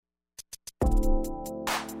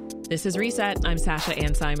This is Reset. I'm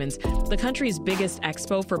Sasha-Ann Simons. The country's biggest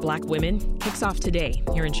expo for Black women kicks off today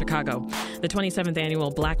here in Chicago. The 27th annual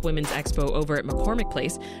Black Women's Expo over at McCormick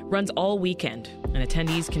Place runs all weekend, and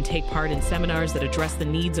attendees can take part in seminars that address the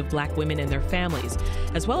needs of Black women and their families,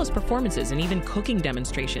 as well as performances and even cooking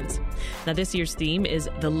demonstrations. Now, this year's theme is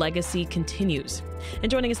The Legacy Continues. And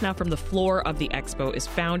joining us now from the floor of the expo is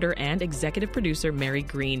founder and executive producer Mary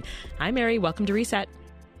Green. Hi, Mary. Welcome to Reset.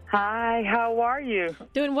 Hi, how are you?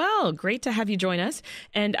 Doing well. Great to have you join us.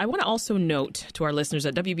 And I want to also note to our listeners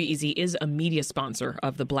that WBEZ is a media sponsor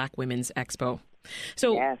of the Black Women's Expo.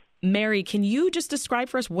 So, yes. Mary, can you just describe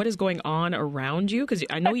for us what is going on around you? Because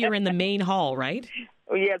I know you're in the main hall, right?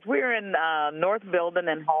 Yes, we're in North Building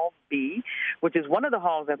in Hall B, which is one of the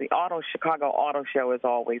halls that the Chicago Auto Show is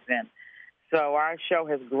always in. So our show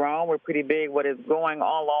has grown. We're pretty big. What is going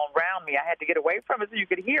all around me, I had to get away from it so you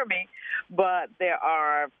could hear me, but there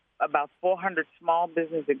are about 400 small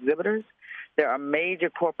business exhibitors. There are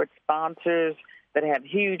major corporate sponsors that have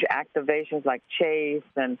huge activations like Chase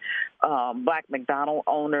and Black McDonald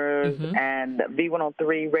owners and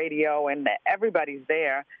V103 Radio, and everybody's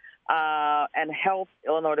there. And Health,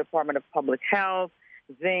 Illinois Department of Public Health,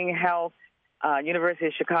 Zing Health, University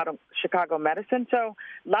of Chicago Medicine. So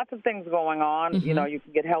lots of things going on. You know, you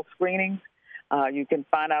can get health screenings. You can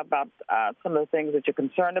find out about some of the things that you're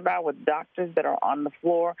concerned about with doctors that are on the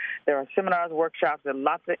floor. There are seminars, workshops, and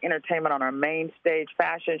lots of entertainment on our main stage,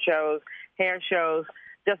 fashion shows, hair shows,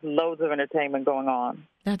 just loads of entertainment going on.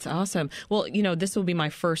 That's awesome. Well, you know, this will be my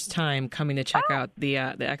first time coming to check out the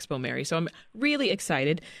expo, Mary. So I'm really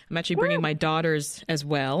excited. I'm actually bringing my daughters as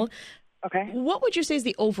well. Okay. What would you say is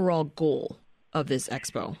the overall goal of this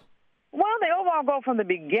expo? Well, the overall goal from the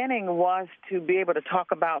beginning was to be able to talk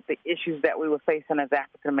about the issues that we were facing as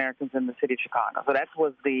African Americans in the city of Chicago. So that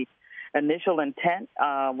was the initial intent.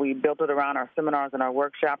 We built it around our seminars and our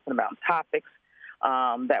workshops and about topics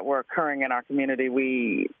that were occurring in our community.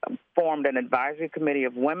 We formed an advisory committee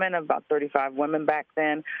of women, about 35 women back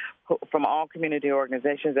then, from all community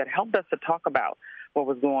organizations that helped us to talk about what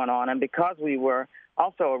was going on. And because we were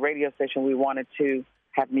also a radio station, we wanted to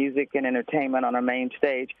have music and entertainment on our main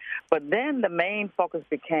stage. But then the main focus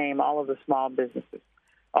became all of the small businesses,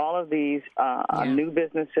 all of these new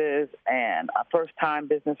businesses and first-time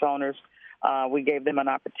business owners. We gave them an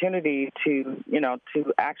opportunity to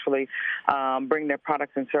actually bring their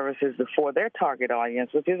products and services before their target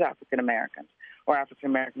audience, which is African Americans or African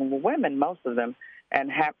American women, most of them,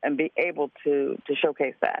 and be able to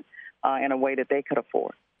showcase that in a way that they could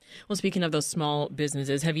afford. Well, speaking of those small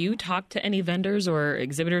businesses, have you talked to any vendors or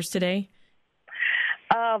exhibitors today?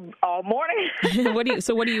 All morning. What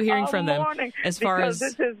are you hearing from them? Because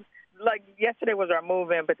this is like yesterday was our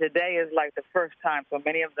move-in, but today is like the first time. So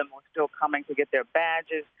many of them were still coming to get their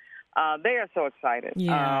badges. They are so excited.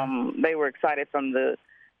 Yeah. They were excited from the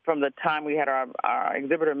time we had our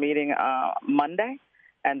exhibitor meeting Monday,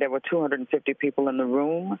 and there were 250 people in the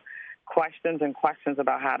room. Questions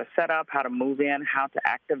about how to set up, how to move in, how to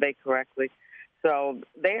activate correctly. So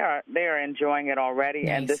they are enjoying it already,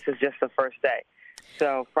 nice. And this is just the first day.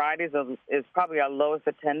 So Fridays is probably our lowest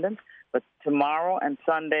attendance, but tomorrow and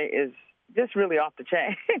Sunday is just really off the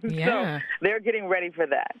chain. Yeah. So they're getting ready for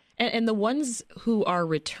that. And the ones who are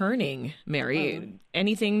returning, Mary,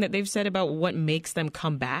 anything that they've said about what makes them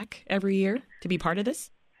come back every year to be part of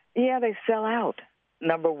this? Yeah, they sell out.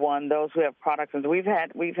 Number one, those who have products, and we've had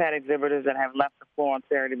exhibitors that have left the floor on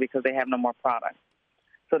Saturday because they have no more products.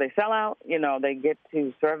 So they sell out. You know, they get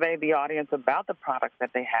to survey the audience about the products that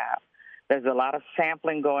they have. There's a lot of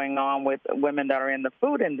sampling going on with women that are in the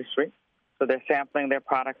food industry. So they're sampling their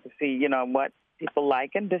products to see, you know, what people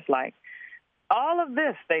like and dislike. All of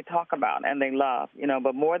this they talk about and they love, you know,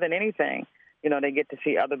 but more than anything, you know, they get to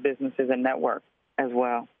see other businesses and network as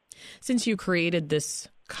well. Since you created this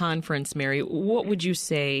conference, Mary, what would you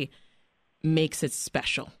say makes it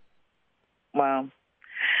special? Well,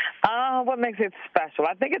 what makes it special?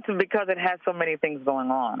 I think it's because it has so many things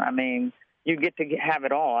going on. I mean, you get to have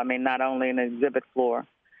it all. I mean, not only an exhibit floor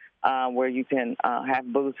where you can have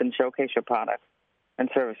booths and showcase your products and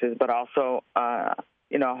services, but also, a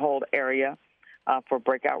whole area for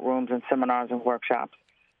breakout rooms and seminars and workshops,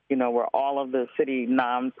 you know, where all of the city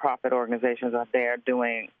nonprofit organizations are there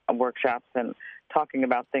doing workshops and talking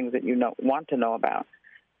about things that you want to know about.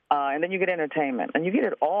 And then you get entertainment, and you get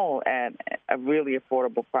it all at a really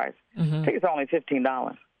affordable price. I think it's only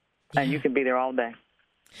 $15, and you can be there all day.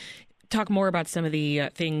 Talk more about some of the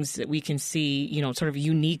things that we can see, you know, sort of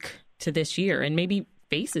unique to this year, and maybe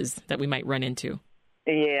faces that we might run into.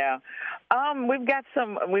 Yeah. We've got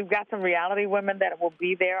some reality women that will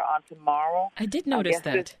be there on tomorrow. I did notice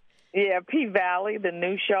that. Yeah, P-Valley, the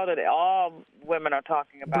new show that all women are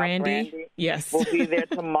talking about. Brandy, yes. will be there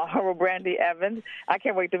tomorrow, Brandy Evans. I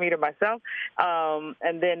can't wait to meet her myself.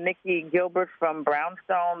 And then Nikki Gilbert from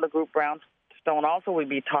Brownstone, the group Brownstone, also will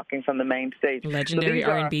be talking from the main stage. Legendary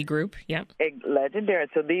R&B group, yeah. Legendary.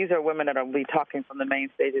 So these are women that will be talking from the main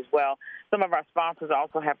stage as well. Some of our sponsors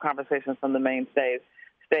also have conversations from the main stage.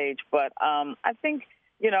 But I think,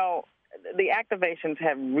 the activations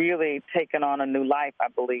have really taken on a new life, I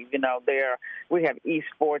believe. We have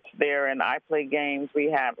esports there, and I Play Games.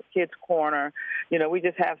 We have Kids Corner. We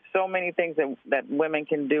just have so many things that women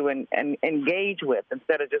can do and engage with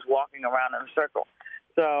instead of just walking around in a circle.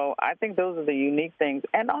 So I think those are the unique things.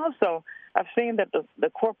 And also, I've seen that the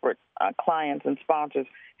corporate clients and sponsors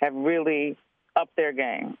have really upped their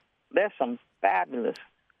game. There's some fabulous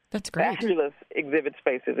exhibit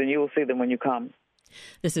spaces, and you will see them when you come.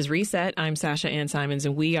 This is Reset. I'm Sasha-Ann Simons,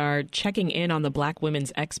 and we are checking in on the Black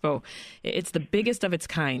Women's Expo. It's the biggest of its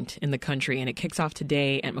kind in the country, and it kicks off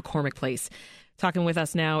today at McCormick Place. Talking with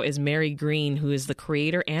us now is Mary Green, who is the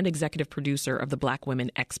creator and executive producer of the Black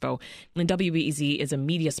Women Expo. And WBEZ is a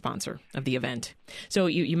media sponsor of the event. So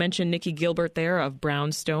you mentioned Nikki Gilbert there of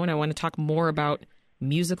Brownstone. I want to talk more about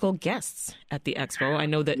musical guests at the Expo. I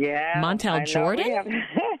know that Montel Jordan...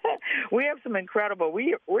 We have some incredible.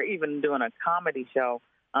 We're even doing a comedy show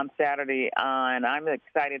on Saturday, and I'm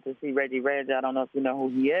excited to see Reggie Reg. I don't know if you know who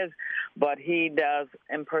he is, but he does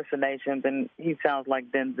impersonations, and he sounds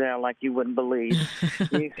like Denzel, like you wouldn't believe.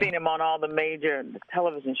 You've seen him on all the major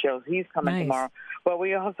television shows. He's coming tomorrow. But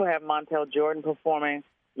we also have Montel Jordan performing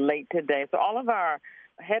late today. So all of our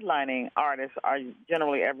headlining artists are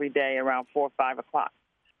generally every day around 4 or 5 o'clock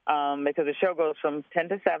because the show goes from 10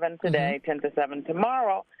 to 7 today, 10 to 7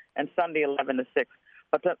 tomorrow, and Sunday 11 to 6.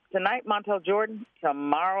 But tonight, Montel Jordan.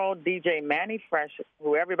 Tomorrow, DJ Manny Fresh,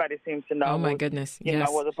 who everybody seems to know. Oh, my goodness, yes.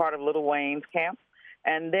 Was a part of Lil Wayne's camp.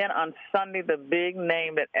 And then on Sunday, the big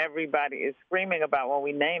name that everybody is screaming about when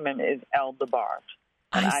we name him is El DeBarge.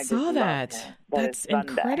 I saw that. That's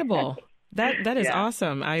incredible. That is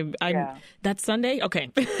awesome. That's Sunday?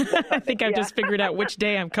 Okay. I think I've just figured out which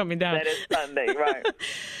day I'm coming down. That is Sunday,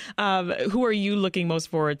 right. Who are you looking most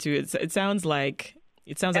forward to? It sounds like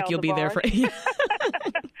you'll be there for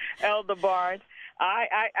El DeBarge.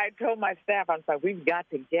 I told my staff, I was like, we've got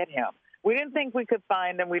to get him. We didn't think we could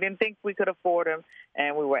find him. We didn't think we could afford him,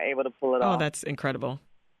 and we were able to pull it off. Oh, that's incredible.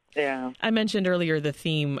 Yeah. I mentioned earlier the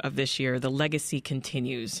theme of this year, the legacy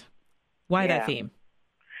continues. Why that theme?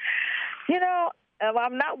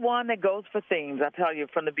 I'm not one that goes for themes. I tell you,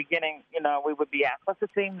 from the beginning, we would be asked, what's the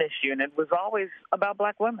theme this year? And it was always about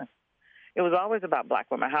Black women. It was always about Black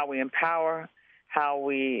women, how we empower, how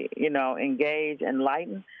we, engage,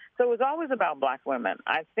 enlighten. So it was always about Black women.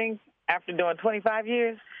 I think after doing 25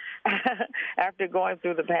 years, after going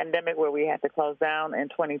through the pandemic where we had to close down in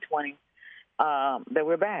 2020, that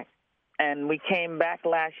we're back. And we came back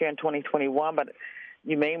last year in 2021, but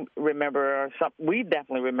you may remember, we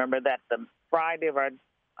definitely remember that the Friday of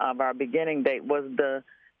our beginning date was the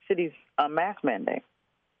city's mask mandate.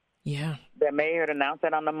 Yeah. The mayor had announced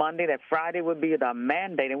that on the Monday, that Friday would be the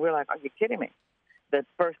mandate. And we were like, are you kidding me? The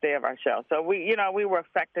first day of our show. So we were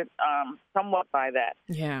affected somewhat by that.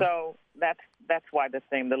 Yeah. So that's why the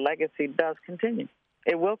theme, the legacy, does continue.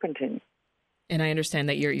 It will continue. And I understand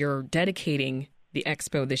that you're dedicating the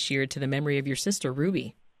expo this year to the memory of your sister,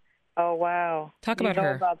 Ruby. Oh, wow. Talk about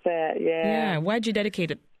her. About that, yeah. Yeah. Why'd you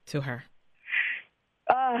dedicate it to her?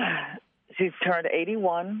 She's turned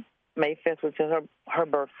 81, May 5th, which is her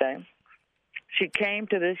birthday. She came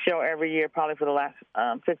to this show every year, probably for the last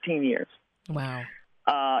 15 years. Wow.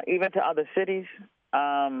 Even to other cities.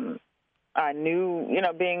 I knew,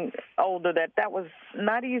 being older, that was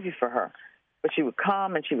not easy for her. But she would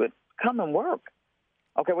come, and she would come and work.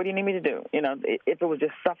 Okay, what do you need me to do? If it was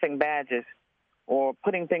just stuffing badges or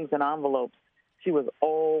putting things in envelopes, she was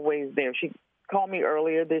always there. She called me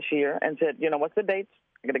earlier this year and said, what's the dates?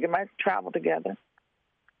 I got to get my travel together.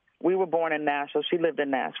 We were born in Nashville. She lived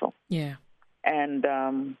in Nashville. Yeah. And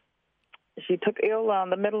she took ill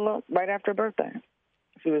right after her birthday.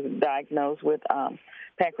 She was diagnosed with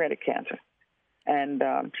pancreatic cancer, and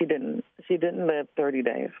she didn't live 30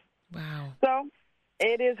 days. Wow. So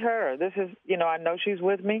it is her. This is, I know she's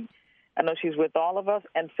with me. I know she's with all of us,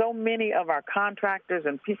 and so many of our contractors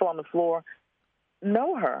and people on the floor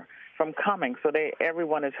know her from coming. So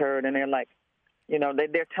everyone has heard, and they're like,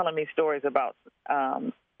 they're telling me stories about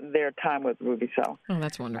their time with Ruby. So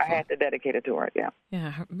that's wonderful. I had to dedicate it to her. Yeah.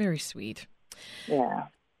 Yeah. Very sweet. Yeah.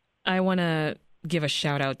 I want to give a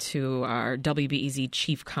shout out to our WBEZ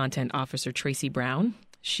Chief Content Officer, Tracy Brown.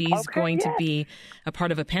 She's going to be a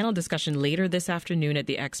part of a panel discussion later this afternoon at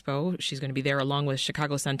the Expo. She's going to be there along with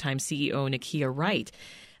Chicago Sun-Times CEO Nakia Wright.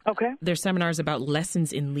 Okay. Their seminars about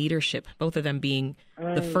lessons in leadership, both of them being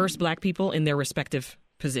the first Black people in their respective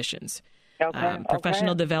positions.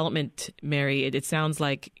 Professional development, Mary, it sounds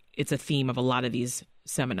like it's a theme of a lot of these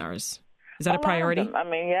seminars. Is that a priority? I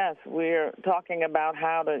mean, yes, we're talking about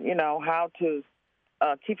how to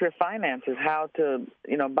keep your finances, how to,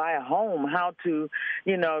 buy a home, how to,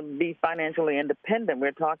 be financially independent.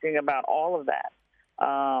 We're talking about all of that,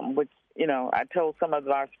 which, I told some of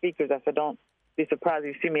our speakers, I said, don't be surprised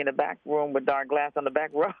if you see me in the back room with dark glass on the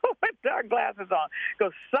back row with dark glasses on,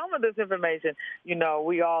 because some of this information,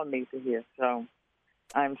 we all need to hear. So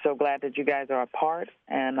I'm so glad that you guys are a part,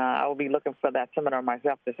 and I will be looking for that seminar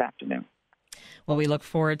myself this afternoon. Well, we look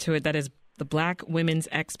forward to it. That is the Black Women's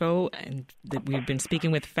Expo, and we've been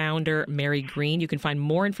speaking with founder Mary Green. You can find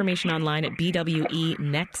more information online at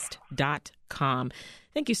bwenext.com.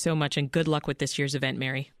 Thank you so much, and good luck with this year's event,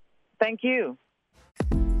 Mary. Thank you.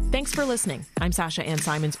 Thanks for listening. I'm Sasha-Ann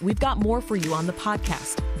Simons. We've got more for you on the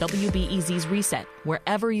podcast, WBEZ's Reset,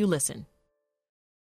 wherever you listen.